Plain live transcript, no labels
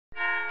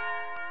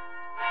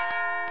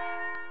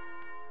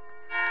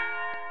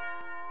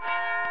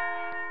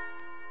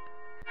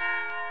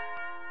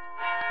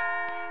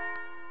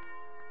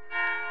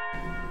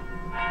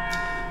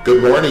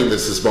Good morning,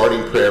 this is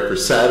morning prayer for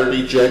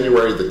Saturday,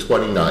 January the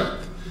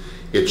 29th.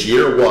 It's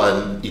year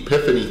 1,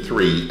 Epiphany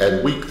 3,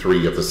 and week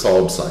 3 of the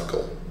Psalm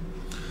cycle.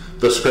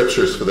 The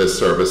scriptures for this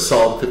service,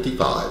 Psalm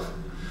 55,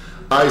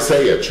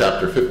 Isaiah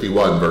chapter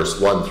 51, verse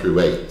 1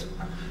 through 8,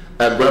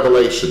 and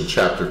Revelation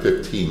chapter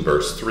 15,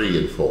 verse 3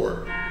 and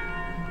 4.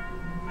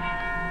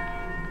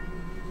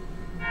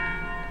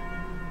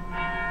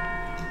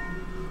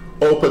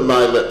 Open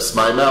my lips,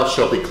 my mouth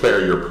shall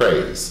declare your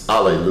praise.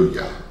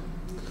 Alleluia.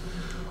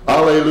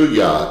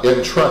 Alleluia.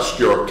 Entrust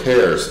your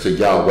cares to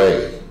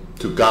Yahweh,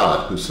 to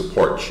God who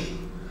supports you.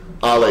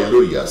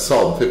 Alleluia.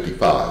 Psalm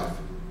 55.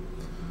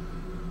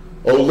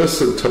 O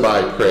listen to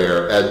my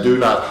prayer, and do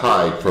not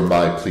hide from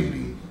my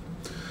pleading.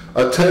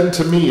 Attend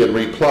to me and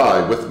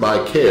reply. With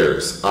my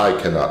cares I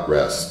cannot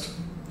rest.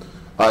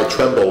 I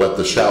tremble at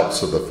the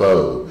shouts of the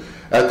foe,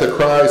 at the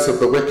cries of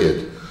the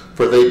wicked,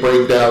 for they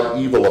bring down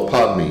evil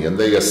upon me, and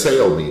they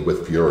assail me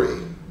with fury.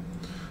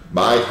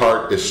 My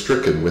heart is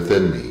stricken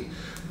within me.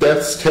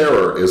 Death's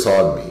terror is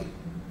on me.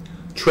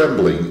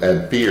 Trembling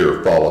and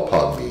fear fall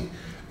upon me,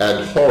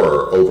 and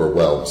horror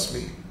overwhelms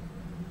me.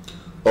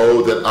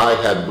 Oh, that I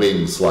had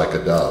wings like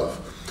a dove,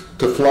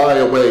 to fly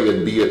away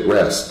and be at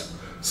rest,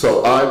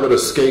 so I would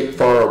escape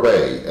far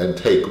away and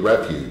take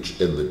refuge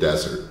in the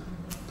desert.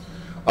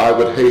 I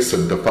would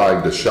hasten to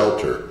find a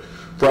shelter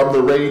from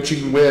the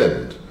raging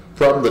wind,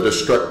 from the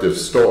destructive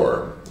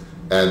storm,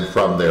 and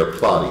from their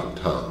plotting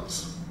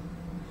tongues.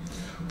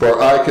 For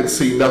I can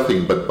see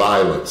nothing but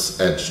violence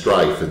and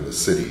strife in the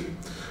city.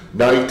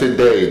 Night and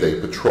day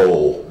they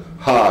patrol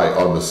high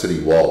on the city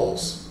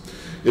walls.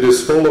 It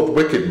is full of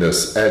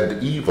wickedness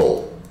and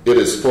evil. It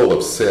is full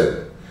of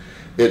sin.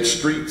 Its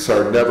streets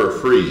are never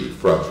free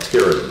from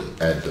tyranny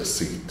and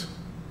deceit.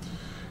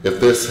 If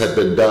this had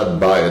been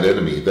done by an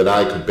enemy, then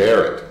I could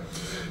bear it.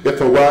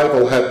 If a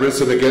rival had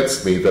risen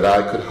against me, then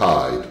I could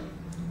hide.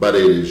 But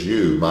it is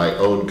you, my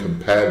own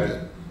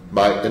companion,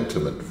 my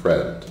intimate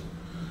friend.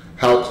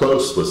 How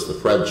close was the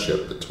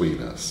friendship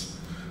between us.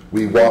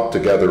 We walked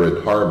together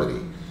in harmony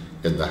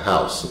in the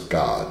house of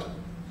God.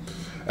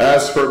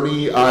 As for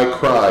me, I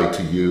cry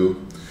to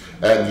you,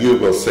 and you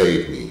will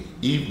save me.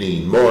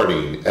 Evening,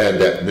 morning, and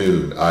at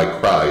noon I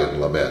cry and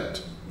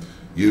lament.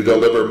 You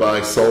deliver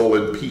my soul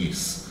in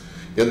peace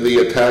in the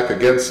attack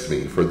against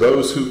me, for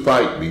those who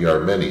fight me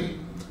are many,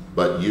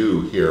 but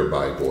you hear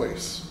my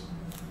voice.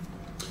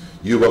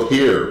 You will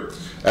hear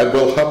and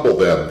will humble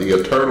them, the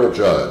eternal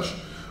judge,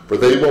 for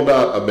they will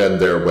not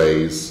amend their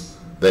ways.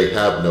 They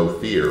have no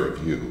fear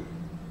of you.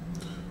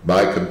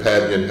 My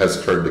companion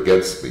has turned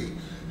against me,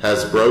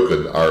 has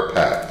broken our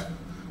pact,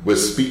 with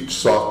speech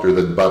softer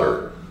than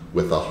butter,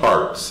 with a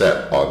heart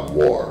set on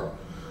war,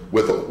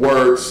 with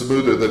words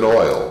smoother than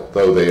oil,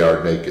 though they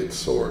are naked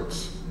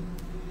swords.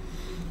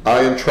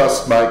 I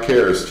entrust my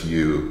cares to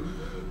you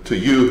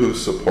who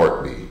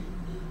support me.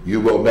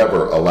 You will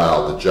never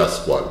allow the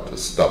just one to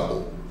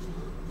stumble.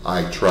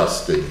 I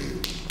trust in you.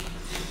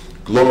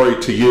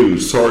 Glory to you,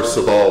 source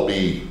of all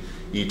being,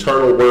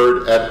 eternal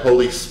Word and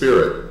Holy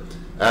Spirit,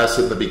 as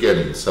in the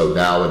beginning, so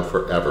now and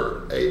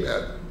forever.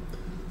 Amen.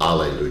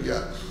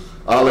 Alleluia.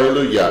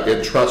 Alleluia.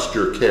 Entrust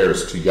your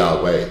cares to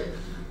Yahweh,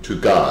 to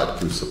God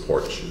who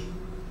supports you.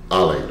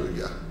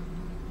 Alleluia.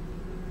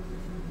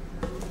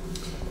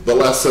 The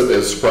lesson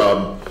is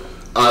from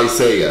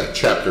Isaiah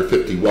chapter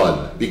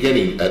 51,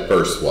 beginning at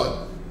verse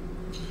 1.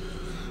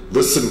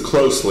 Listen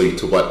closely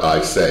to what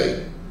I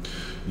say.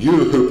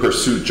 You who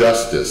pursue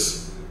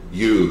justice,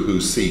 you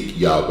who seek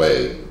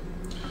Yahweh.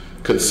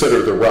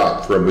 Consider the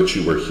rock from which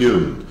you were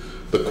hewn,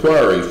 the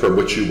quarry from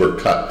which you were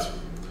cut.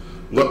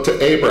 Look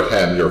to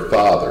Abraham your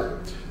father,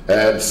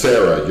 and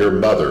Sarah your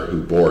mother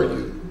who bore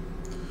you.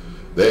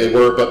 They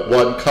were but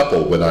one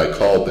couple when I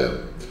called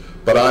them,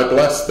 but I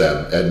blessed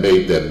them and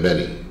made them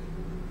many.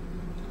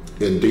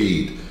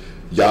 Indeed,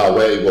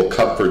 Yahweh will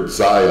comfort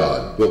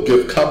Zion, will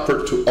give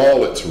comfort to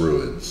all its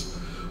ruins,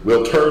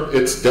 will turn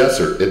its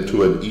desert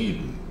into an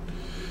Eden.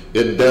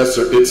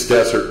 Its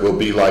desert will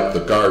be like the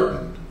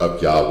garden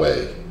of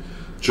Yahweh.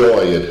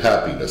 Joy and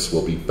happiness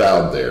will be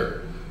found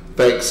there,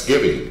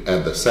 thanksgiving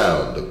and the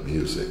sound of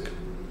music.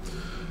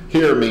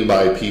 Hear me,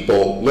 my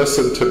people,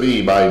 listen to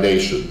me, my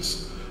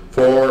nations,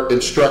 for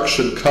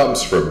instruction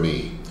comes from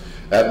me,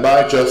 and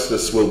my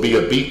justice will be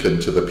a beacon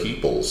to the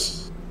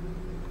peoples.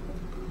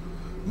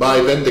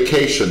 My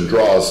vindication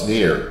draws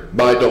near,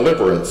 my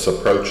deliverance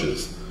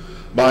approaches.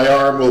 My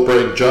arm will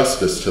bring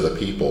justice to the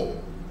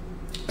people,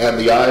 and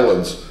the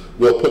islands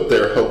will put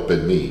their hope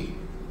in me.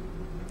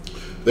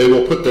 They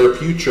will put their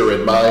future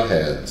in my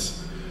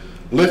hands.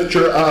 Lift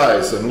your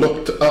eyes and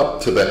look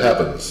up to the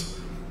heavens,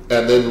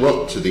 and then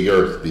look to the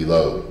earth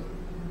below.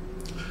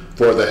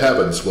 For the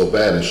heavens will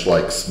vanish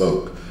like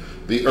smoke,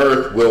 the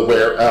earth will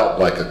wear out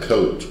like a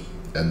coat,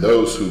 and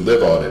those who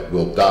live on it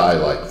will die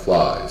like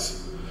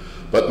flies.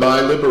 But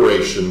my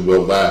liberation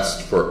will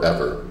last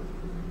forever.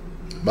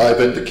 My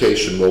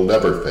vindication will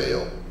never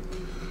fail.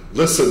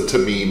 Listen to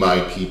me, my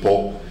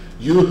people,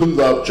 you who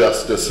love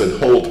justice and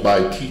hold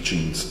my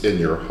teachings in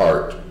your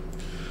heart.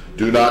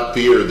 Do not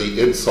fear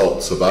the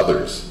insults of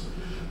others.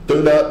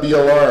 Do not be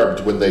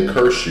alarmed when they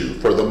curse you,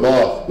 for the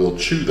moth will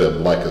chew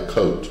them like a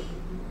coat.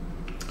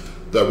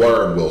 The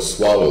worm will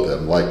swallow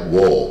them like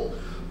wool,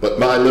 but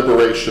my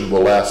liberation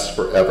will last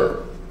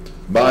forever,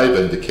 my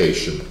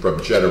vindication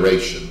from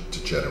generation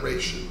to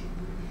generation.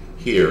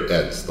 Here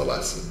ends the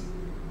lesson.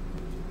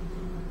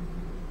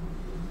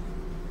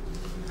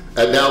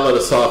 And now let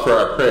us offer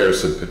our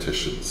prayers and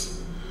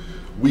petitions.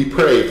 We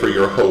pray for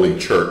your holy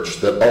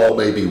church, that all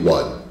may be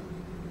one.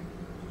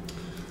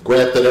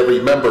 Grant that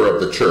every member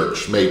of the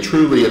church may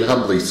truly and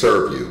humbly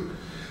serve you,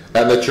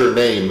 and that your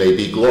name may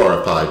be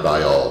glorified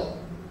by all.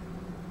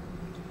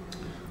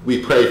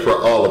 We pray for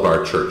all of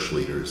our church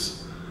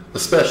leaders,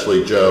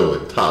 especially Joe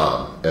and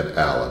Tom and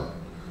Alan,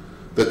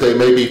 that they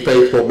may be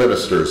faithful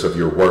ministers of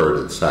your word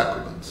and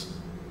sacraments.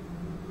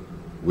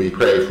 We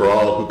pray for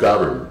all who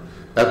govern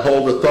and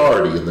hold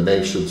authority in the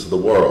nations of the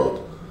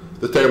world,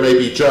 that there may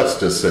be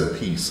justice and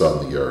peace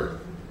on the earth.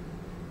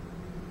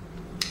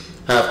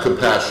 Have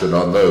compassion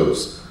on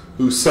those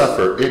who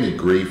suffer any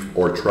grief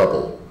or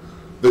trouble,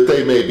 that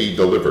they may be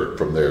delivered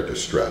from their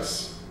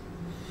distress.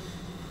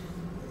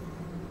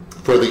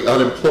 For the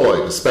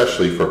unemployed,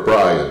 especially for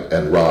Brian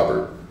and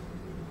Robert.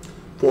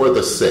 For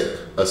the sick,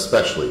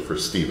 especially for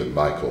Stephen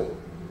Michael.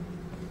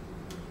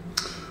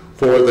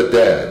 For the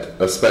dead,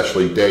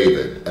 especially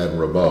David and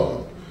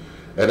Ramon,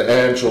 and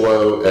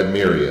Angelo and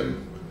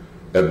Miriam,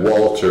 and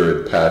Walter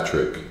and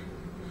Patrick,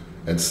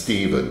 and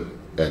Stephen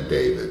and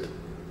David.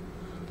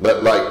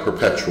 Let light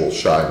perpetual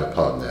shine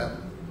upon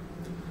them.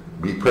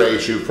 We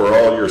praise you for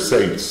all your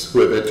saints who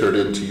have entered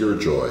into your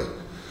joy.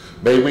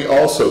 May we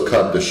also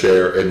come to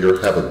share in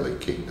your heavenly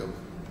kingdom.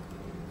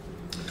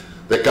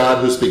 That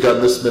God who's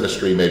begun this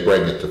ministry may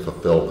bring it to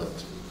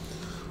fulfillment.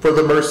 For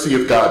the Mercy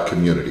of God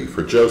community,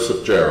 for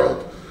Joseph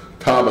Gerald,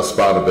 Thomas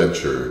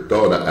Bonaventure,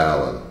 Donna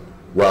Allen,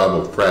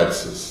 Ronald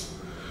Francis,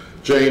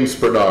 James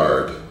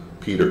Bernard,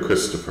 Peter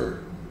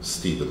Christopher,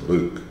 Stephen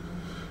Luke,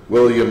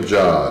 William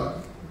John,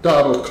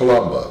 Donald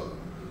Columba,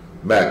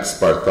 Max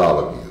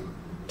Bartholomew,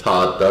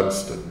 Todd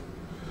Dunstan,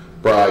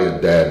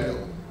 Brian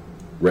Daniel,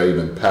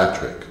 Raymond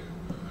Patrick,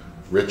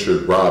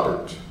 Richard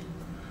Robert,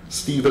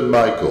 Stephen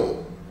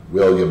Michael,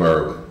 William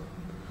Irwin,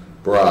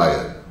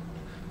 Brian,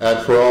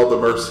 and for all the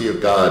Mercy of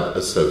God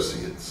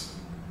associates.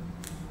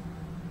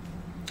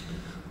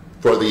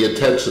 For the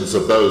intentions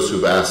of those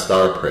who've asked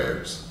our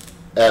prayers,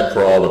 and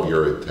for all of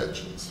your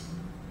intentions.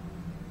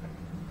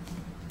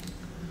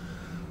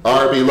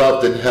 Our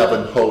beloved in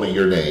heaven, holy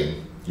your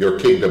name. Your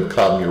kingdom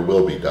come, your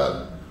will be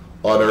done,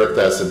 on earth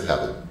as in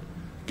heaven.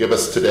 Give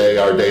us today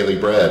our daily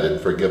bread, and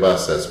forgive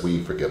us as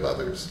we forgive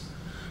others.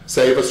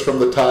 Save us from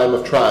the time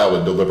of trial,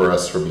 and deliver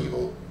us from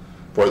evil.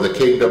 For the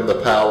kingdom,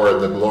 the power,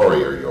 and the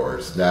glory are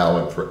yours, now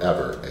and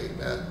forever.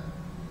 Amen.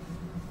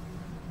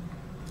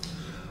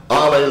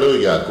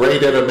 Alleluia,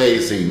 great and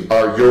amazing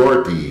are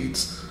your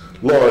deeds,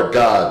 Lord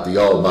God the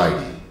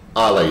Almighty.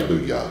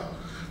 Alleluia.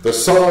 The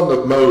song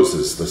of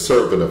Moses, the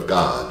servant of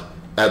God,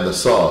 and the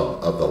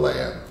song of the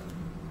Lamb.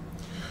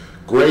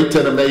 Great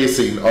and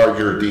amazing are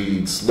your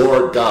deeds,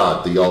 Lord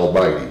God the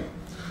Almighty.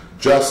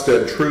 Just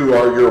and true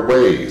are your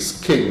ways,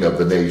 King of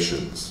the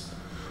nations.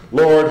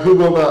 Lord, who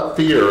will not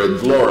fear and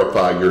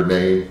glorify your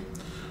name?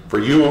 For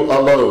you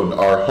alone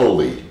are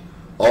holy.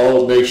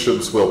 All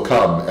nations will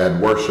come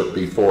and worship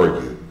before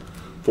you,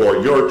 for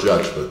your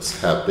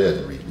judgments have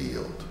been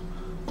revealed.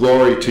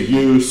 Glory to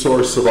you,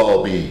 source of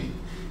all being,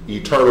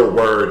 eternal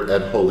Word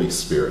and Holy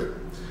Spirit,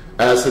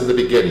 as in the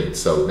beginning,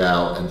 so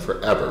now and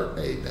forever.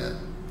 Amen.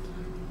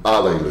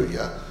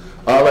 Alleluia.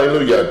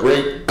 Alleluia.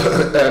 Great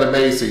and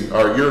amazing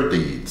are your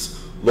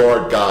deeds,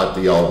 Lord God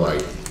the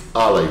Almighty.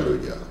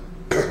 Alleluia.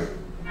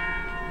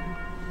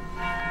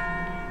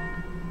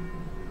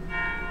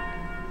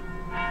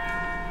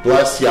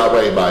 Bless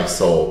Yahweh, my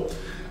soul,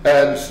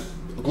 and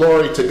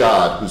glory to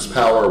God, whose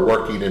power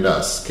working in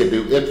us can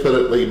do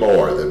infinitely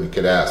more than we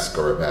can ask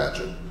or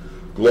imagine.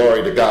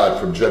 Glory to God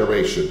from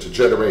generation to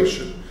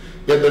generation,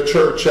 in the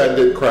church and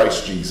in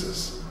Christ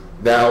Jesus,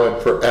 now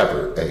and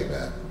forever.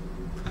 Amen.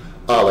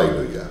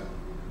 Alleluia.